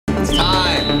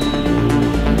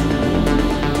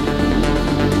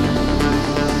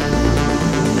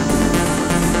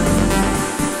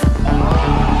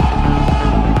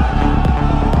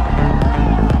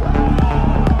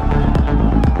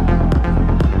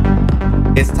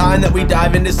It's time that we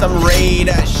dive into some Raid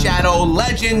Shadow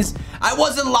Legends. I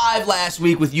wasn't live last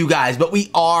week with you guys, but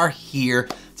we are here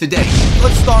today.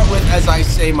 Let's start with, as I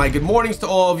say, my good mornings to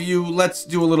all of you. Let's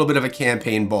do a little bit of a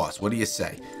campaign boss. What do you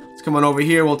say? Let's come on over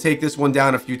here. We'll take this one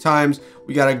down a few times.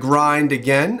 We got to grind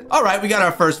again. All right, we got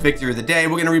our first victory of the day.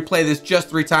 We're going to replay this just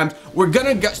 3 times. We're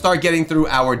going to start getting through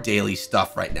our daily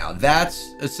stuff right now.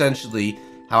 That's essentially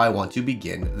how I want to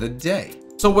begin the day.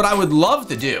 So what I would love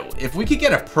to do, if we could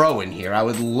get a pro in here, I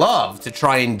would love to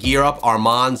try and gear up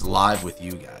Armanz live with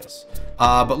you guys.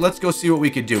 But let's go see what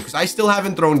we could do, because I still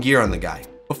haven't thrown gear on the guy.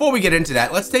 Before we get into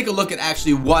that, let's take a look at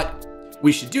actually what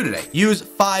we should do today. Use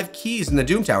 5 keys in the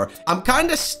Doom Tower. I'm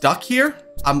kind of stuck here.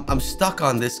 I'm stuck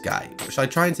on this guy. Should I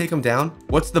try and take him down?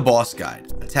 What's the boss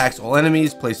guide? Attacks all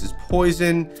enemies, places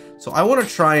poison. So I want to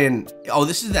try and... Oh,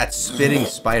 this is that spitting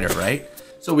spider, right?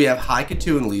 So we have High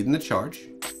Katoon leading the charge.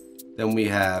 Then we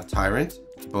have Tyrant,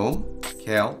 boom,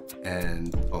 Kale, and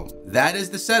boom. That is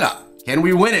the setup. Can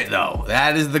we win it though?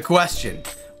 That is the question.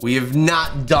 We have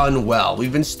not done well.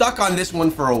 We've been stuck on this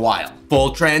one for a while.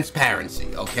 Full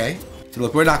transparency, okay? So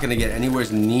look, we're not gonna get anywhere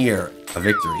near a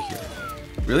victory here.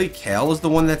 Really? Kale is the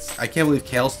one that's... I can't believe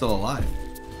Kale's still alive.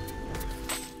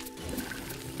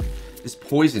 This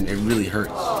poison, it really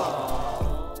hurts.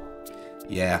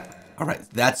 Yeah. All right,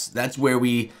 that's where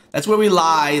we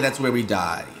lie, that's where we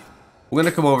die. We're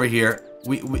gonna come over here.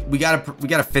 We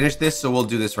gotta finish this, so we'll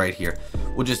do this right here.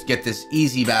 We'll just get this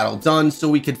easy battle done so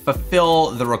we can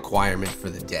fulfill the requirement for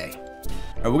the day.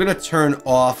 All right, we're gonna turn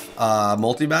off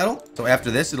multi-battle. So after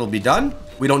this, it'll be done.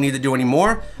 We don't need to do any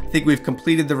more. I think we've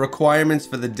completed the requirements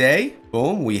for the day.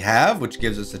 Boom, we have, which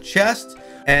gives us a chest.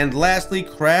 And lastly,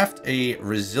 craft a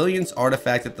resilience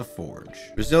artifact at the forge.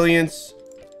 Resilience,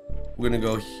 we're gonna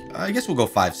go, I guess we'll go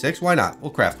 5, 6. Why not?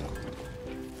 We'll craft one.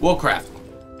 We'll craft one.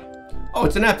 Oh,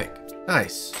 it's an epic.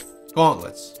 Nice.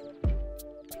 Gauntlets.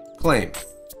 Claim.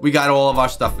 We got all of our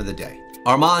stuff for the day.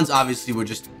 Armanz, obviously,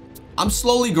 I'm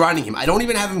slowly grinding him. I don't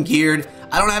even have him geared.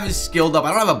 I don't have his skilled up. I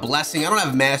don't have a blessing. I don't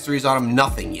have masteries on him.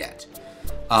 Nothing yet.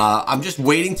 I'm just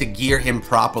waiting to gear him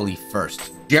properly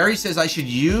first. Jerry says I should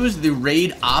use the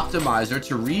raid optimizer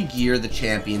to re-gear the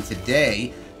champion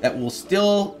today. That will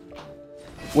still...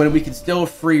 when we can still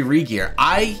free re-gear.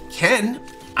 I can.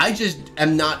 I just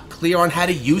am not clear on how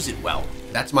to use it well.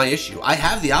 That's my issue. I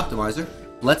have the optimizer.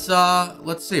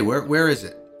 Let's see. Where is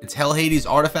it? It's Hell Hades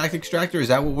Artifact Extractor. Is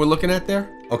that what we're looking at there?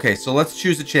 Okay, so let's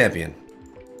choose a champion.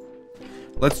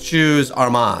 Let's choose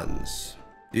Armanz.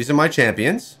 These are my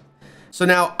champions. So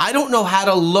now I don't know how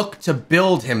to look to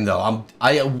build him though.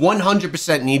 I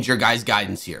 100% need your guys'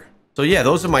 guidance here. So yeah,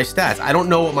 those are my stats. I don't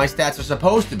know what my stats are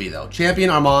supposed to be though. Champion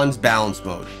Armanz balance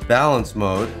mode. Balance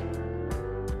mode.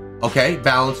 Okay,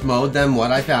 balance mode, then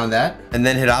what? I found that. And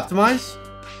then hit optimize.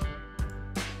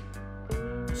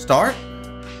 Start.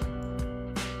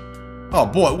 Oh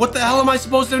boy, what the hell am I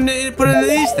supposed to put into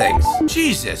these things?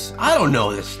 Jesus, I don't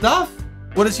know this stuff.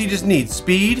 What does he just need?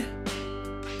 Speed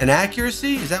and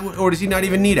accuracy? Is that what, or does he not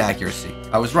even need accuracy?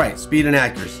 I was right, speed and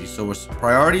accuracy. So we're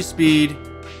priority speed,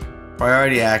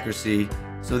 priority accuracy.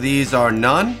 So these are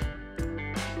none.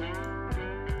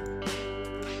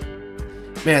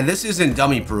 Man, this isn't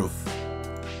dummy proof.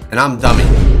 And I'm dummy.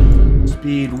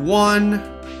 Speed 1.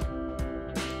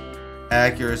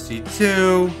 Accuracy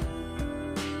 2.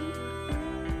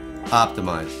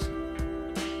 Optimize.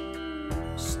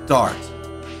 Start.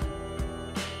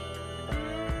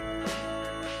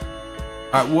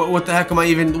 All right, what the heck am I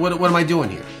even, what am I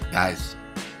doing here? Guys,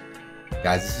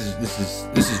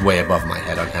 this is way above my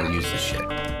head on how to use this shit.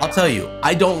 I'll tell you,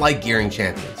 I don't like gearing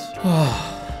champions.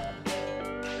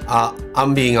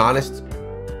 I'm being honest.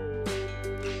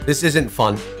 This isn't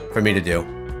fun for me to do.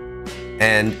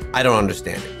 And I don't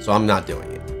understand it, so I'm not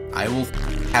doing it. I will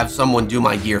have someone do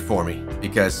my gear for me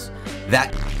because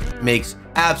that makes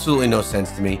absolutely no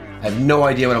sense to me. I have no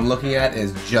idea what I'm looking at, and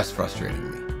it's just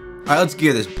frustrating me. All right, let's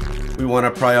gear this. We want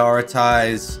to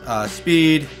prioritize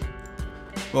speed.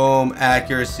 Boom,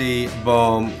 accuracy,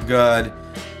 boom, good.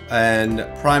 And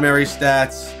primary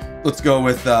stats, let's go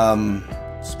with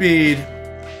speed.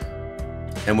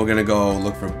 And we're gonna go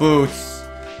look for boots,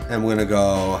 and we're gonna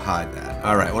go hide that.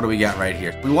 All right, what do we got right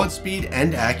here? We want speed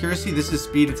and accuracy. This is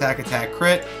speed, attack, attack,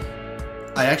 crit.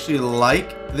 I actually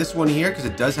like this one here because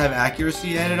it does have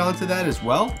accuracy added onto that as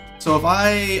well. So if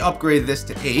I upgrade this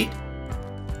to 8,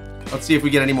 let's see if we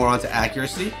get any more onto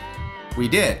accuracy. We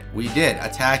did,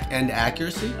 attack and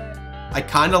accuracy. I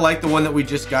kind of like the one that we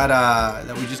just got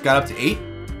up to 8.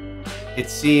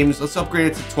 It seems, let's upgrade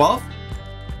it to 12.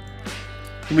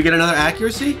 Can we get another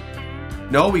accuracy?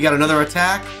 No, we got another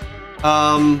attack.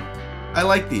 I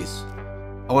like these.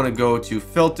 I want to go to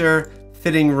filter,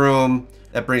 fitting room.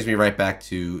 that brings me right back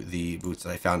to the boots that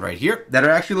I found right here that are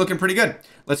actually looking pretty good.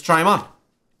 Let's try them on.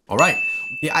 All right.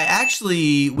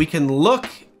 Yeah, we can look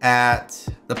at,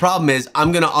 the problem is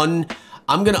I'm gonna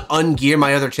ungear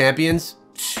my other champions,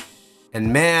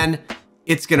 and man,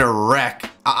 it's gonna wreck.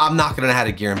 I'm not gonna know how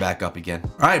to gear them back up again.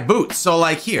 All right, boots. So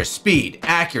like here, speed,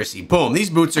 accuracy, boom. These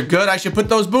boots are good. I should put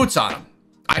those boots on them.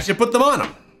 I should put them on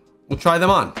them. We'll try them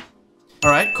on. All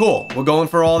right, cool. We're going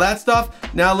for all that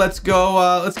stuff. Now let's go,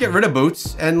 let's get rid of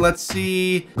boots and let's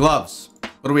see gloves.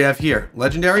 What do we have here?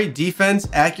 Legendary, defense,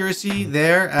 accuracy,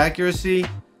 there, accuracy.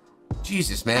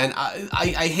 Jesus, man,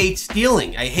 I hate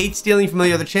stealing. I hate stealing from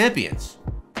the other champions.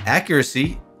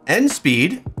 Accuracy and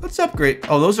speed. Let's upgrade.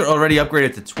 Oh, those are already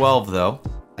upgraded to 12 though.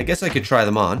 I guess I could try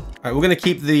them on. All right, we're gonna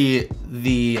keep the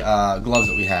gloves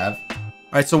that we have.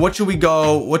 All right, so what should we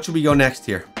go next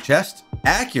here? Chest,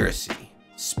 accuracy,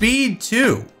 speed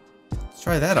 2. Let's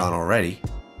try that on already.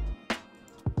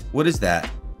 What is that?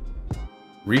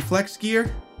 Reflex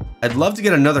gear? I'd love to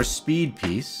get another speed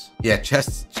piece. Yeah,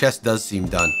 chest does seem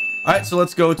done. All right, so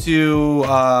let's go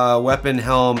to weapon,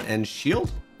 helm, and shield.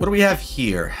 What do we have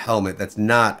here? Helmet, that's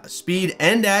not speed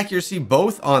and accuracy,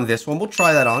 both on this one. We'll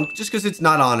try that on, just because it's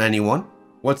not on anyone.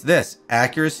 What's this?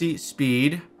 Accuracy,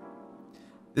 speed.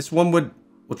 This one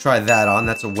we'll try that on,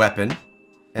 that's a weapon.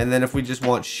 And then if we just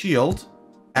want shield,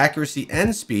 accuracy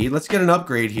and speed, let's get an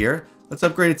upgrade here. Let's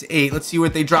upgrade it to 8. Let's see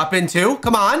what they drop into.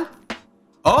 Come on.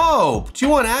 Oh,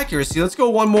 2 on accuracy. Let's go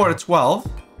 1 more to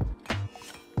 12.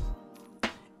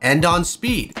 And on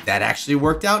speed. That actually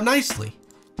worked out nicely.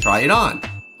 Try it on.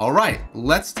 All right,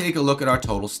 let's take a look at our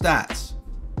total stats.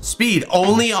 Speed,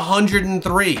 only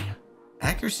 103.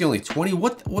 Accuracy, only 20.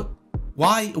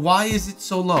 Why is it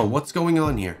so low? What's going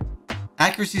on here?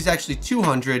 Accuracy is actually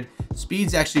 200.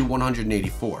 Speed's actually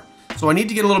 184. So I need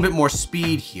to get a little bit more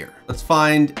speed here. Let's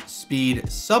find speed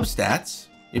substats.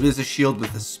 Maybe there's a shield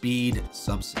with a speed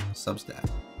substat.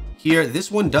 Here,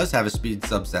 this one does have a speed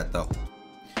substat though.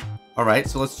 All right,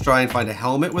 so let's try and find a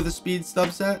helmet with a speed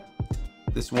substat.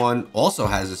 This one also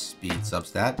has a speed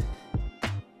substat.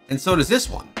 And so does this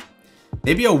one.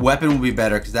 Maybe a weapon would be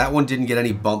better because that one didn't get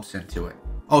any bumps into it.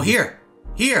 Oh, here.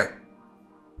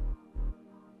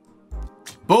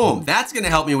 Boom, that's gonna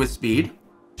help me with speed.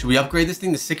 Should we upgrade this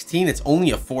thing to 16? It's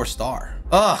only a 4-star.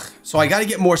 Ugh, so I gotta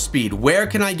get more speed. Where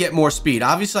can I get more speed?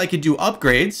 Obviously I could do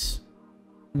upgrades.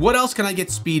 What else can I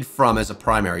get speed from as a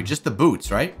primary? Just the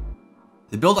boots, right?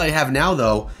 The build I have now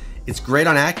though, it's great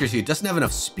on accuracy. It doesn't have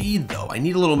enough speed though. I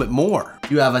need a little bit more.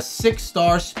 You have a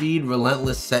 6-star speed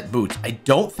relentless set boots. I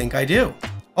don't think I do.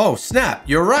 Oh snap,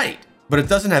 you're right. But it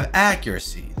doesn't have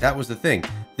accuracy. That was the thing.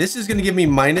 This is gonna give me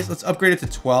minus, let's upgrade it to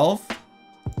 12.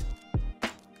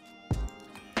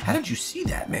 How did you see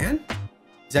that, man?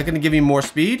 Is that gonna give me more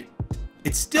speed?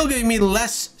 It's still giving me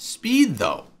less speed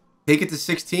though. Take it to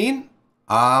 16.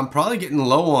 I'm probably getting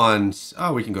low on,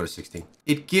 oh, we can go to 16.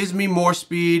 It gives me more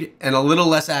speed and a little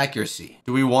less accuracy.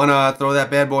 Do we wanna throw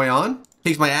that bad boy on?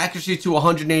 Takes my accuracy to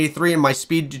 183 and my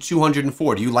speed to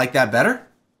 204. Do you like that better?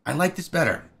 I like this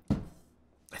better.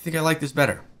 I think I like this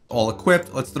better. All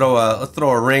equipped, let's throw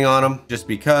a ring on him just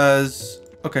because.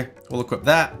 Okay, we'll equip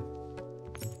that.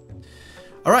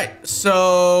 All right,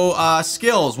 so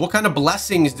skills. What kind of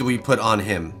blessings do we put on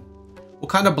him? What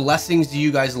kind of blessings do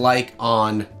you guys like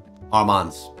on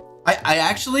Armanz? I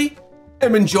actually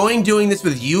am enjoying doing this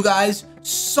with you guys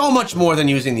so much more than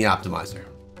using the optimizer.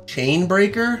 Chain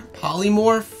breaker,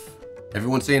 polymorph.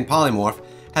 Everyone's saying polymorph.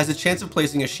 Has a chance of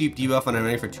placing a sheep debuff on an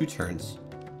enemy for 2 turns.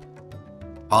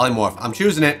 Polymorph, I'm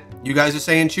choosing it. You guys are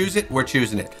saying choose it, we're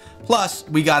choosing it. Plus,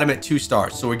 we got him at 2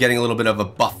 stars, so we're getting a little bit of a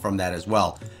buff from that as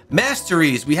well.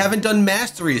 Masteries, we haven't done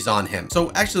masteries on him. So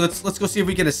actually, let's go see if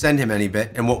we can ascend him any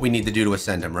bit and what we need to do to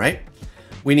ascend him, right?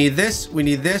 We need this, we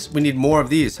need this, we need more of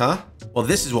these, huh? Well,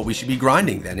 this is what we should be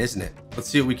grinding then, isn't it? Let's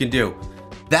see what we can do.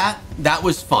 That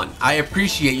was fun. I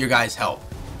appreciate your guys' help.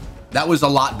 That was a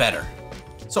lot better.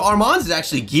 So Armanz is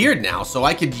actually geared now, so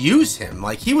I could use him.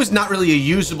 Like, he was not really a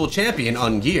usable champion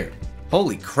ungeared.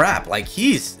 Holy crap, like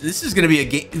this is gonna be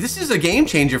this is a game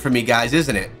changer for me, guys,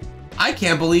 isn't it? I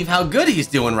can't believe how good he's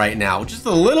doing right now. Just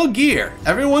a little gear.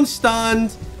 Everyone's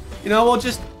stunned. You know, we'll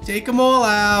just take them all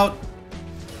out.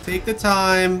 Take the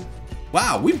time.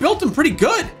 Wow, we built him pretty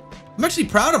good. I'm actually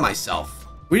proud of myself.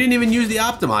 We didn't even use the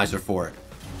optimizer for it.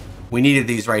 We needed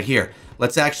these right here.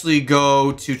 Let's actually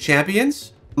go to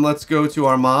champions. Let's go to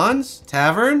Armanz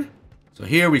Tavern. So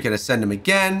here we can ascend him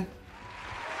again.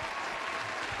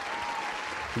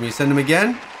 Can we ascend him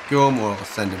again? Boom, we'll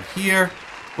ascend him here.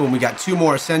 Boom, we got 2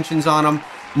 more ascensions on him.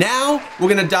 Now we're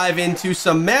gonna dive into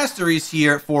some masteries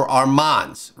here for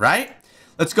Armanz, right?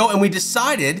 let's go. And we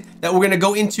decided that we're going to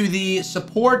go into the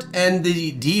support and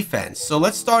the defense. So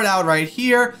let's start out right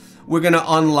here. We're going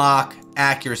to unlock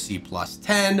accuracy plus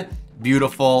 10.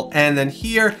 Beautiful. And then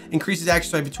here, increases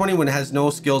accuracy by 20 when it has no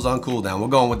skills on cooldown. We're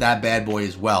going with that bad boy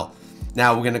as well.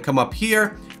 Now we're going to come up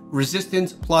here.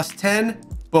 Resistance plus 10.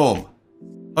 Boom.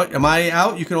 Oh, am I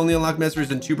out? You can only unlock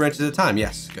masters in 2 branches at a time.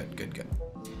 Yes. Good, good, good.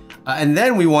 And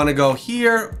then we want to go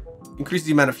here. Increase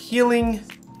the amount of healing.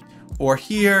 Or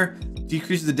here.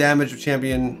 Decreases the damage of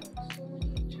champion.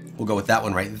 We'll go with that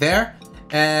one right there.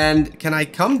 And can I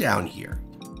come down here?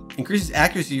 Increases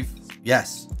accuracy.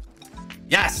 Yes.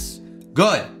 Yes.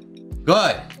 Good.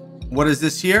 Good. What is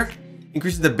this here?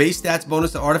 Increases the base stats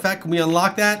bonus to artifact. Can we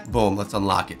unlock that? Boom. Let's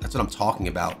unlock it. That's what I'm talking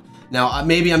about. Now,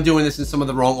 maybe I'm doing this in some of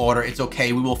the wrong order. It's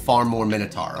okay. We will farm more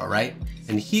Minotaur, all right?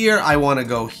 And here, I want to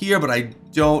go here, but I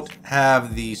don't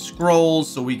have the scrolls,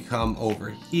 so we come over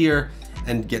here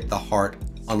and get the heart.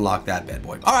 Unlock that bad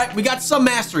boy. All right, we got some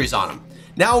masteries on him.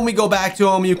 Now, when we go back to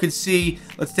him, you can see,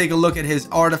 let's take a look at his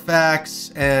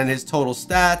artifacts and his total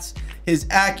stats. His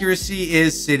accuracy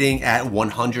is sitting at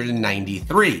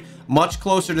 193, much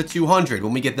closer to 200.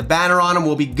 When we get the banner on him,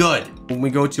 we'll be good. When we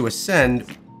go to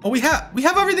ascend, oh, we have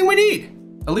everything we need,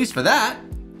 at least for that.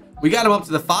 We got him up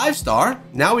to the 5-star.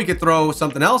 Now we could throw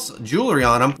something else, jewelry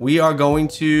on him. We are going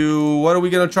to, what are we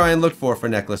gonna try and look for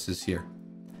necklaces here?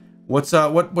 What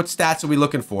stats are we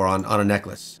looking for on a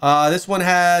necklace? This one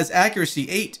has accuracy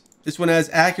 8. This one has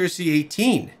accuracy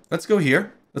 18. Let's go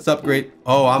here. Let's upgrade.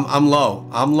 Oh, I'm low.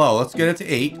 I'm low. Let's get it to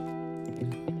 8.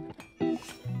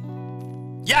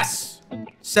 Yes!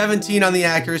 17 on the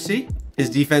accuracy. His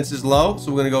defense is low,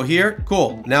 so we're gonna go here.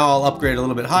 Cool. Now I'll upgrade a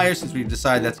little bit higher since we've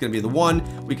decided that's gonna be the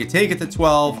 1. We could take it to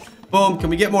 12. Boom. Can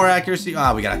we get more accuracy?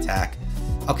 Ah, we got attack.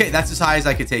 Okay, that's as high as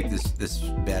I could take this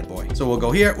bad boy. So we'll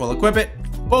go here. We'll equip it.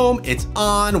 Boom. It's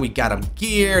on. We got him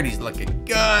geared. He's looking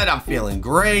good. I'm feeling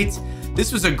great.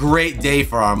 This was a great day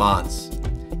for Armanz.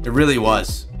 It really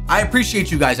was. I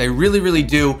appreciate you guys. I really, really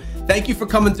do. Thank you for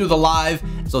coming through the live.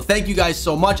 So thank you guys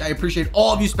so much. I appreciate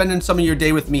all of you spending some of your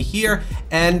day with me here.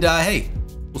 And hey,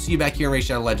 we'll see you back here in Raid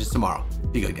Shadow Legends tomorrow.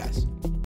 Be good, guys.